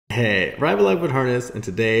Hey, Rival Live with Harness, and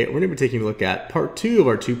today we're going to be taking a look at part 2 of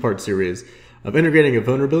our two-part series of integrating a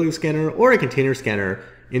vulnerability scanner or a container scanner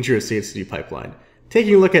into your CI/CD pipeline.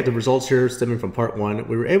 Taking a look at the results here stemming from part 1,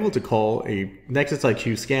 we were able to call a Nexus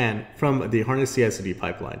IQ scan from the Harness CI/CD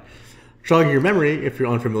pipeline. Jogging your memory, if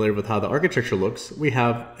you're unfamiliar with how the architecture looks, we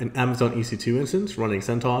have an Amazon EC2 instance running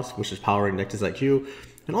CentOS, which is powering Nexus IQ,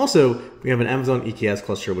 and also we have an Amazon EKS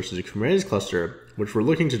cluster, which is a Kubernetes cluster, which we're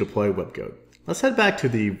looking to deploy Webgoat. Let's head back to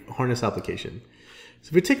the Harness application. So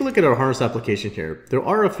if we take a look at our Harness application here, there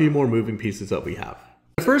are a few more moving pieces that we have.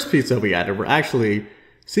 The first piece that we added were actually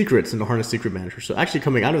secrets in the Harness Secret Manager. So actually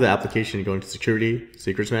coming out of the application and going to Security,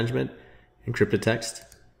 Secrets Management, Encrypted Text.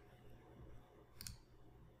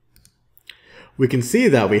 We can see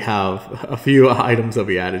that we have a few items that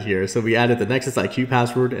we added here. So we added the Nexus IQ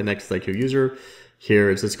password and Nexus IQ user.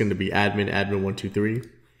 Here it's just going to be admin123.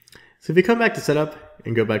 So if you come back to setup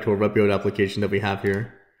and go back to our Webgoat application that we have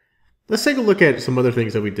here, let's take a look at some other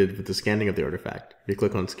things that we did with the scanning of the artifact. If you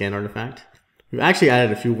click on scan artifact, we've actually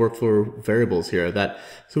added a few workflow variables here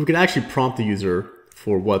so we can actually prompt the user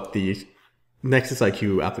for what the Nexus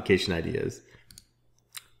IQ application ID is.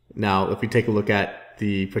 Now, if we take a look at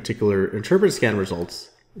the particular interpret scan results,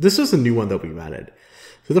 this is a new one that we've added.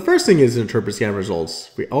 So the first thing is interpret scan results.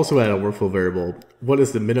 We also add a workflow variable. What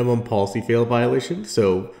is the minimum policy fail violation?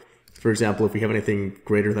 So for example, if we have anything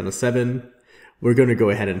greater than a 7, we're going to go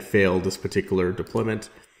ahead and fail this particular deployment.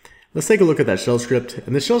 Let's take a look at that shell script.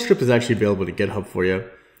 And the shell script is actually available to GitHub for you.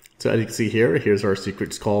 So as you can see here, here's our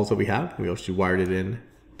secrets calls that we have. We also wired it in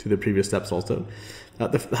to the previous steps also.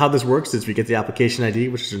 How this works is we get the application ID,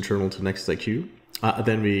 which is internal to Nexus IQ.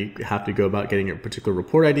 Then we have to go about getting a particular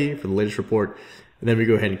report ID for the latest report. And then we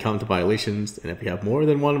go ahead and count the violations. And if we have more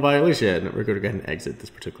than one violation, we're going to go ahead and exit this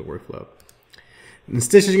particular workflow. In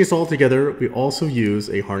stitching this all together, we also use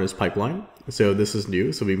a Harness pipeline. So this is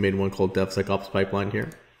new. So we made one called DevSecOps pipeline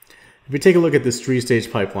here. If we take a look at this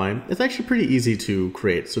 3-stage pipeline, it's actually pretty easy to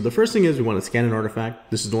create. So the first thing is we want to scan an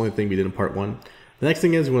artifact. This is the only thing we did in part 1. The next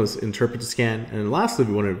thing is we want to interpret the scan. And then lastly,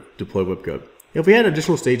 we want to deploy Webgoat. If we had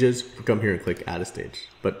additional stages, we can come here and click add a stage.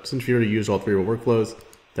 But since we already used all 3 of our workflows,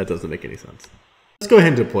 that doesn't make any sense. Let's go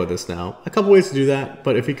ahead and deploy this now. A couple ways to do that,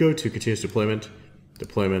 but if we go to continuous deployment,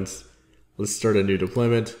 deployments, let's start a new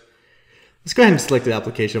deployment. Let's go ahead and select the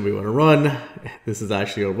application we want to run. This is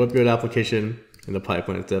actually our Webgoat application, and the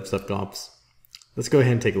pipeline is DevSecOps. Let's go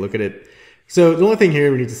ahead and take a look at it. So the only thing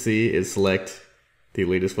here we need to see is select the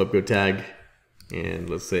latest Webgoat tag, and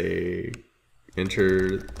let's say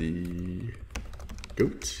enter the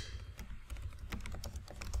goat.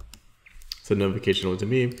 So notification only to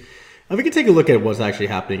me. And we can take a look at what's actually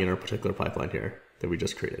happening in our particular pipeline here that we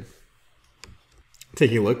just created.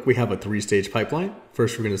 Taking a look, we have a 3-stage pipeline.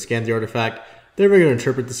 First, we're going to scan the artifact. Then we're going to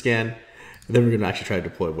interpret the scan. And then we're going to actually try to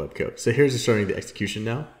deploy Webgoat. So here's starting the execution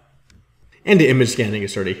now. And the image scanning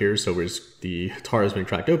is started here. So the tar has been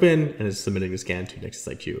cracked open and is submitting the scan to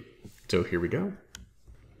Nexus IQ. So here we go.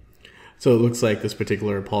 So it looks like this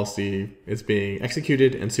particular policy is being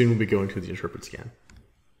executed, and soon we'll be going to the interpret scan.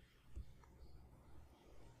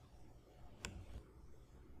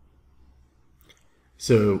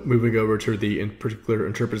 So moving over to the particular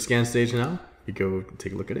interpret scan stage now, we go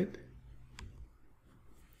take a look at it.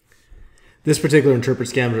 This particular interpret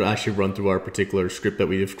scan will actually run through our particular script that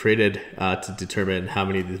we've created to determine how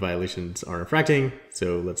many of these violations are infracting.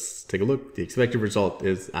 So let's take a look. The expected result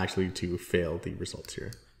is actually to fail the results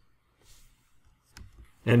here.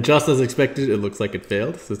 And just as expected, it looks like it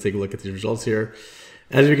failed. So let's take a look at the results here.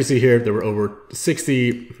 As you can see here, there were over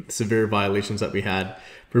 60 severe violations that we had,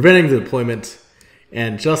 preventing the deployment.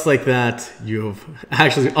 And just like that, you've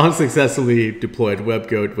actually unsuccessfully deployed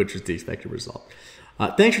Webgoat, which is the expected result.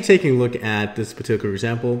 Thanks for taking a look at this particular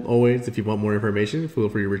example. Always, if you want more information, feel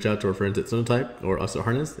free to reach out to our friends at Sonatype or us at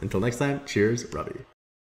Harness. Until next time, cheers, Robbie.